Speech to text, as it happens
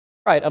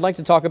All right, I'd like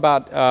to talk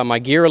about my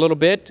gear a little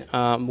bit,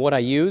 what I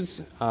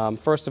use.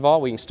 First of all,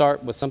 we can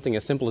start with something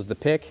as simple as the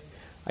pick.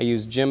 I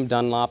use Jim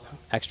Dunlop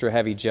extra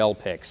heavy gel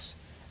picks,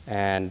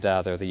 and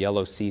they're the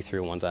yellow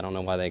see-through ones. I don't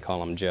know why they call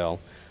them gel,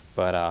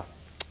 but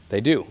they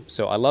do.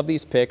 So I love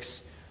these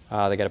picks.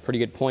 They got a pretty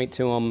good point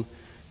to them,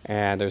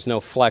 and there's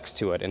no flex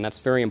to it, and that's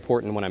very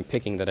important when I'm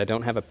picking, that I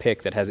don't have a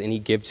pick that has any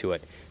give to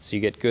it, so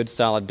you get good,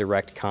 solid,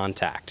 direct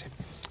contact.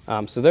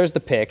 So there's the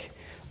pick.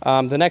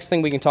 The next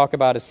thing we can talk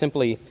about is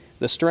simply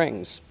the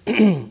strings.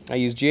 I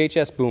use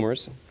GHS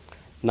boomers,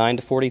 9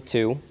 to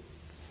 42.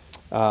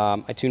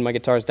 I tune my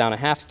guitars down a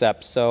half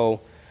step,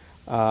 so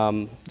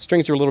the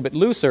strings are a little bit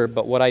looser,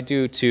 but what I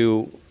do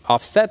to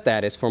offset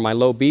that is for my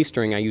low B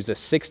string I use a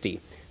 60,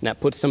 and that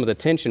puts some of the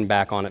tension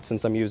back on it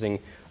since I'm using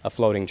a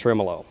floating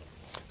tremolo.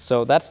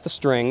 So that's the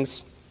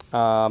strings.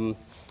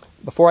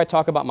 Before I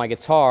talk about my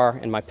guitar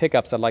and my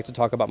pickups, I'd like to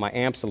talk about my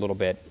amps a little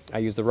bit. I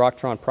use the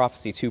Rocktron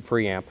Prophecy 2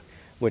 preamp,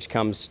 which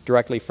comes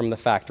directly from the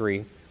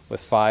factory with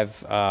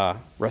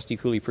 5 Rusty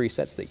Cooley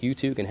presets that you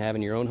too can have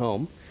in your own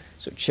home.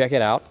 So check it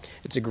out.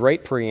 It's a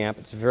great preamp.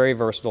 It's very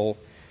versatile.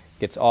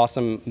 Gets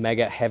awesome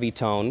mega heavy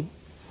tone.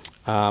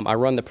 I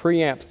run the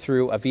preamp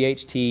through a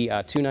VHT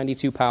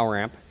 292 power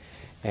amp,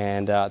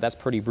 and that's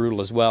pretty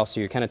brutal as well. So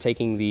you're kind of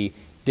taking the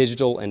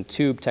digital and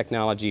tube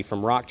technology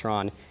from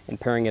Rocktron and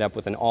pairing it up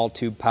with an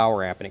all-tube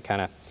power amp, and it kind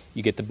of,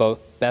 you get the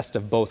best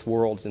of both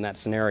worlds in that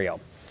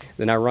scenario.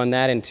 Then I run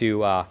that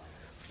into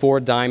 4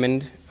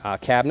 diamond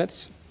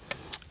cabinets,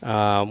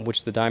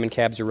 which the diamond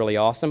cabs are really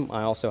awesome.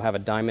 I also have a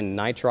diamond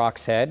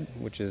nitrox head,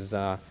 which is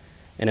an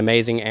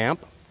amazing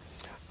amp.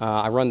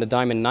 I run the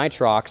diamond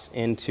nitrox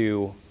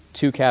into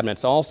 2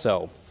 cabinets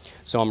also,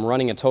 so I'm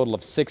running a total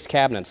of 6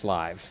 cabinets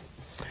live.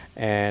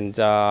 And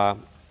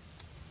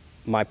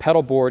my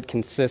pedal board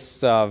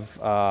consists of,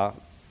 let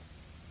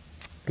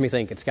me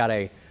think, it's got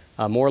a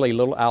Morley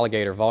Little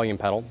Alligator volume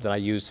pedal that I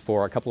use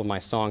for a couple of my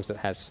songs that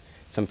has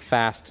some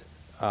fast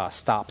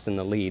stops in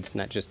the leads, and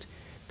that just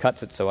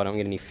cuts it so I don't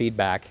get any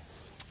feedback.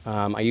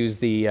 I use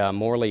the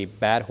Morley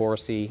Bad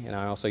Horsey, and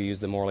I also use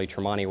the Morley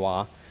Tremonti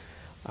Wah.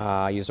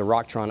 I use a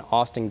Rocktron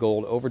Austin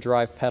Gold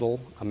overdrive pedal,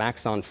 a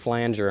Maxon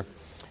flanger,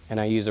 and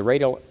I use a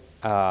radial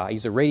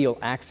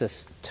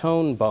axis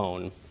tone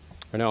bone.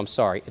 Or no, I'm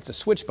sorry, it's a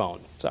switch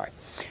bone, sorry.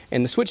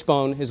 And the switch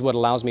bone is what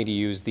allows me to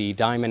use the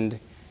Diamond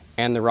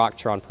and the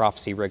Rocktron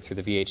Prophecy rig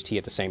through the VHT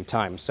at the same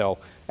time. So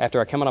after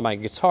I come out of my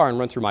guitar and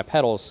run through my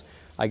pedals,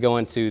 I go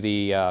into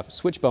the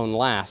switch bone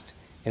last,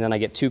 and then I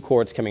get 2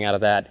 chords coming out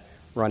of that,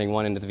 running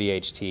one into the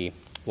VHT,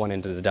 one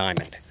into the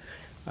Diamond.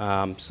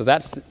 So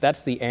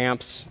that's the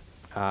amps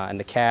and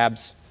the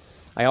cabs.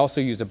 I also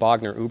use a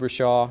Bogner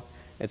Ubershaw.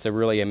 It's a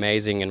really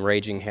amazing and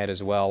raging head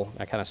as well.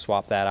 I kind of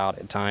swap that out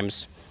at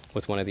times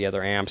with one of the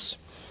other amps.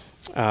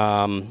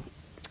 I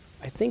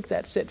think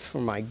that's it for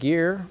my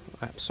gear.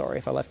 I'm sorry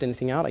if I left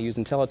anything out. I use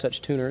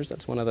IntelliTouch tuners,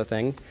 that's one other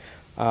thing.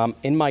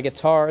 In my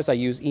guitars, I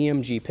use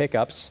EMG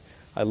pickups.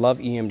 I love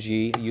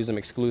EMG, I use them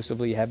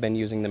exclusively, have been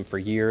using them for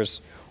years.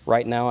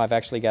 Right now I've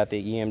actually got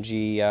the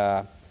EMG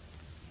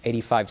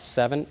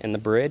 85.7 in the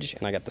bridge,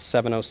 and I got the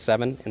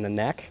 707 in the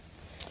neck.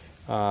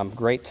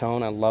 Great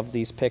tone, I love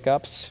these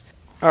pickups.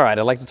 All right,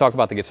 I'd like to talk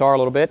about the guitar a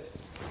little bit.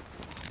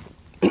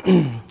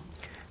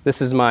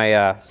 This is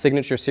my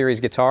signature series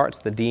guitar. It's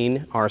the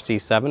Dean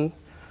RC7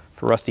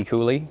 for Rusty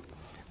Cooley.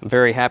 I'm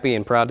very happy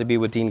and proud to be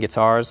with Dean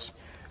Guitars.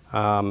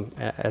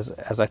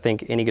 As I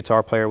think any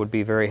guitar player would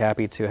be very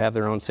happy to have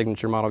their own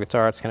signature model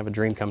guitar. It's kind of a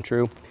dream come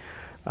true.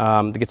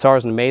 The guitar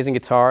is an amazing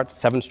guitar.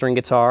 It's a 7-string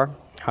guitar,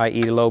 high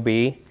E to low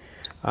B.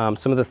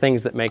 Some of the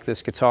things that make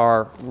this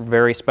guitar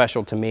very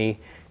special to me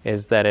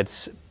is that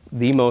it's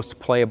the most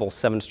playable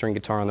 7-string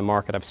guitar on the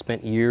market. I've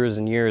spent years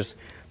and years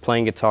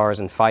playing guitars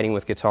and fighting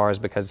with guitars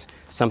because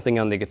something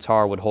on the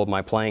guitar would hold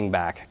my playing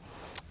back.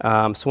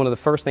 So one of the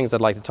first things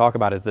I'd like to talk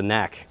about is the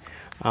neck.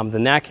 The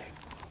neck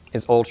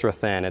is ultra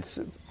thin. It's,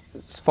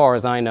 as far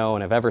as I know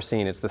and have ever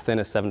seen, it's the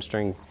thinnest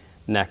 7-string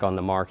neck on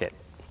the market.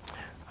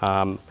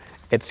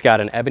 It's got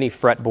an ebony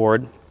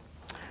fretboard,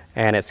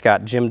 and it's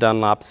got Jim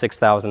Dunlop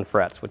 6,000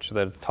 frets, which are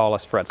the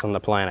tallest frets on the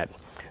planet,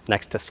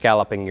 next to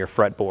scalloping your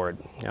fretboard.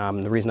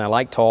 The reason I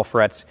like tall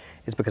frets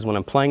is because when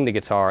I'm playing the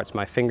guitar, it's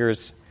my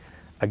fingers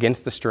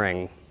against the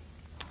string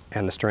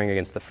and the string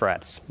against the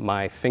frets.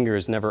 My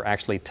fingers never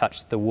actually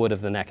touch the wood of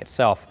the neck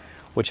itself,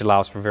 which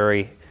allows for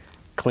very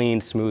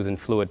clean, smooth, and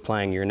fluid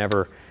playing. You're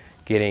never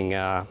getting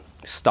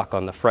stuck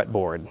on the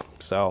fretboard.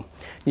 So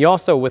you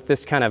also, with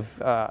this kind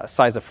of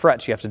size of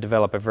frets, you have to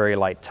develop a very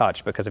light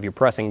touch, because if you're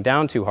pressing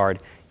down too hard,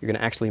 you're going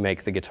to actually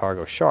make the guitar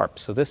go sharp.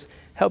 So this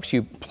helps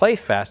you play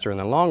faster in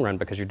the long run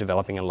because you're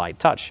developing a light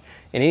touch.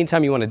 And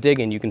anytime you want to dig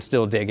in, you can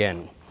still dig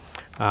in.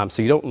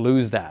 So you don't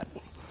lose that.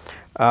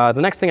 The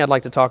next thing I'd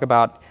like to talk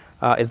about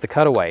is the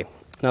cutaway.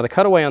 Now the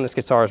cutaway on this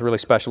guitar is really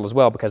special as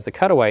well, because the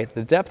cutaway,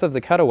 the depth of the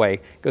cutaway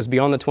goes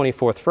beyond the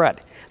 24th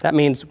fret. That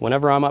means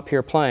whenever I'm up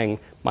here playing,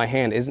 my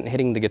hand isn't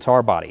hitting the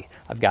guitar body.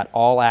 I've got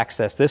all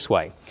access this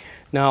way.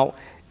 Now,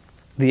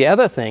 the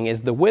other thing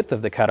is the width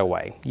of the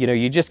cutaway. You know,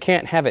 you just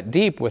can't have it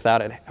deep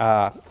without it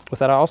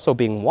without also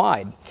being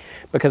wide.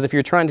 Because if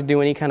you're trying to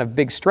do any kind of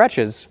big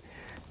stretches,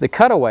 the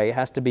cutaway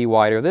has to be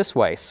wider this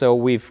way. So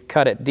we've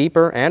cut it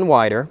deeper and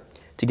wider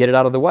to get it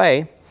out of the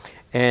way.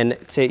 And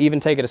to even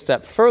take it a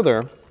step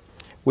further,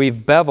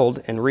 we've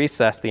beveled and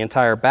recessed the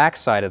entire back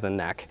side of the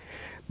neck.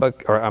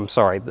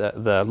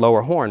 The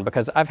lower horn,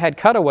 because I've had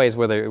cutaways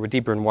where they were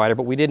deeper and wider,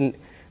 but we didn't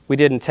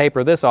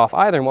taper this off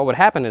either. And what would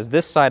happen is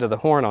this side of the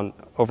horn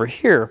over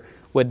here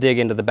would dig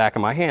into the back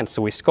of my hand.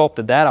 So we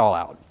sculpted that all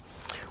out.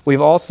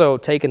 We've also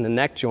taken the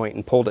neck joint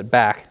and pulled it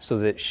back so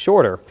that it's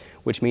shorter,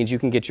 which means you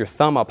can get your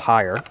thumb up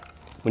higher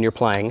when you're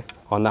playing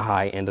on the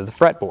high end of the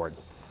fretboard.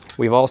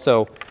 We've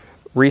also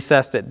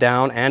recessed it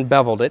down and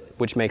beveled it,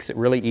 which makes it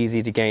really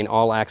easy to gain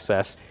all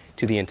access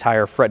to the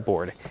entire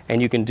fretboard.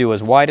 And you can do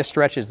as wide a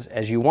stretches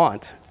as you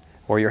want,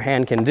 or your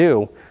hand can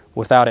do,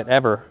 without it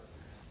ever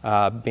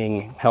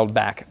being held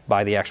back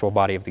by the actual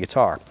body of the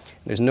guitar.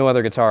 There's no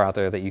other guitar out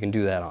there that you can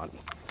do that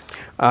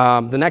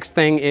on. The next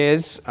thing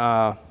is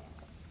the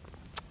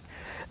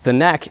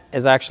neck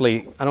is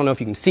actually, I don't know if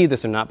you can see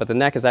this or not, but the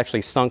neck is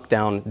actually sunk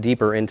down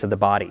deeper into the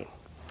body.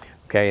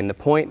 Okay, and the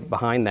point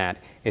behind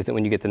that is that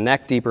when you get the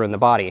neck deeper in the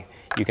body,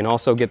 you can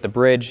also get the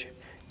bridge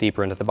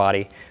deeper into the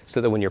body,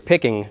 so that when you're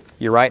picking,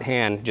 your right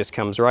hand just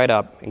comes right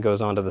up and goes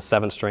onto the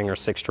 7-string or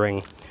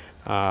 6-string,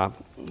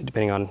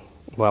 depending on,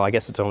 well, I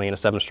guess it's only in a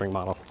 7-string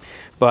model.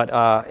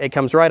 But it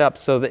comes right up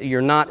so that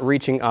you're not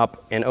reaching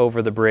up and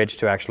over the bridge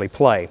to actually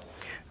play.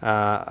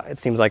 It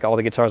seems like all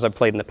the guitars I've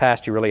played in the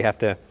past, you really have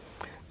to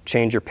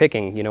change your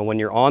picking. You know, when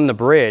you're on the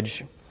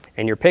bridge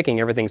and you're picking,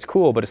 everything's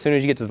cool, but as soon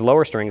as you get to the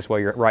lower strings, well,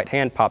 your right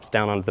hand pops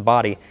down onto the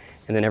body,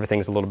 and then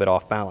everything's a little bit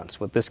off balance.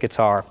 With this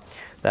guitar,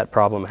 that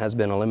problem has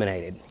been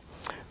eliminated.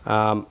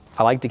 I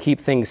like to keep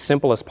things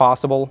simple as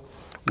possible,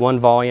 one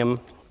volume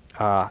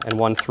and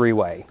one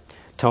 3-way.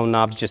 Tone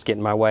knobs just get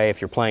in my way.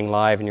 If you're playing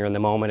live and you're in the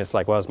moment, it's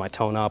like, well, is my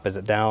tone up, is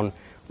it down?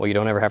 Well, you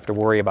don't ever have to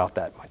worry about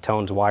that. My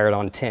tone's wired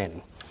on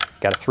 10.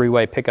 Got a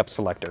 3-way pickup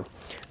selector.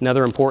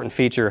 Another important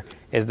feature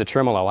is the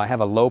tremolo. I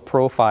have a low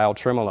profile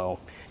tremolo,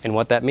 and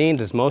what that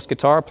means is most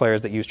guitar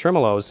players that use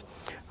tremolos,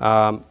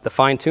 the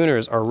fine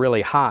tuners are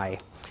really high,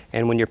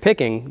 and when you're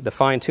picking, the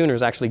fine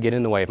tuners actually get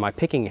in the way of my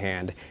picking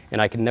hand,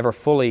 and I can never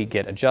fully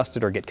get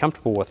adjusted or get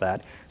comfortable with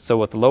that. So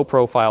with the low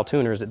profile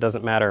tuners, it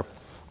doesn't matter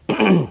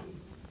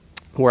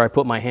where I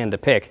put my hand to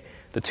pick,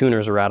 the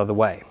tuners are out of the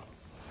way.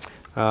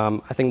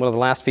 I think one of the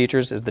last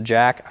features is the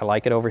jack. I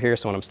like it over here,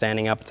 so when I'm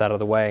standing up, it's out of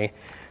the way.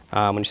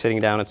 When you're sitting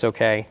down, it's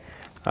okay.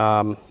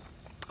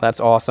 That's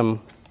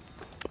awesome.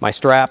 My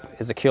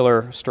strap is a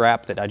killer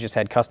strap that I just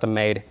had custom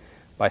made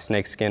by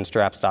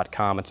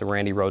snakeskinstraps.com. It's a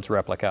Randy Rhoads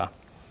replica.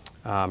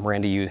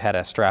 Randy had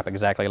a strap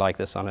exactly like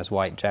this on his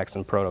white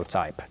Jackson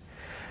prototype.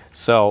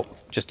 So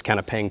just kind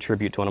of paying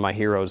tribute to one of my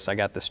heroes, I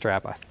got this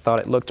strap. I thought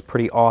it looked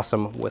pretty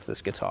awesome with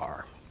this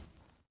guitar.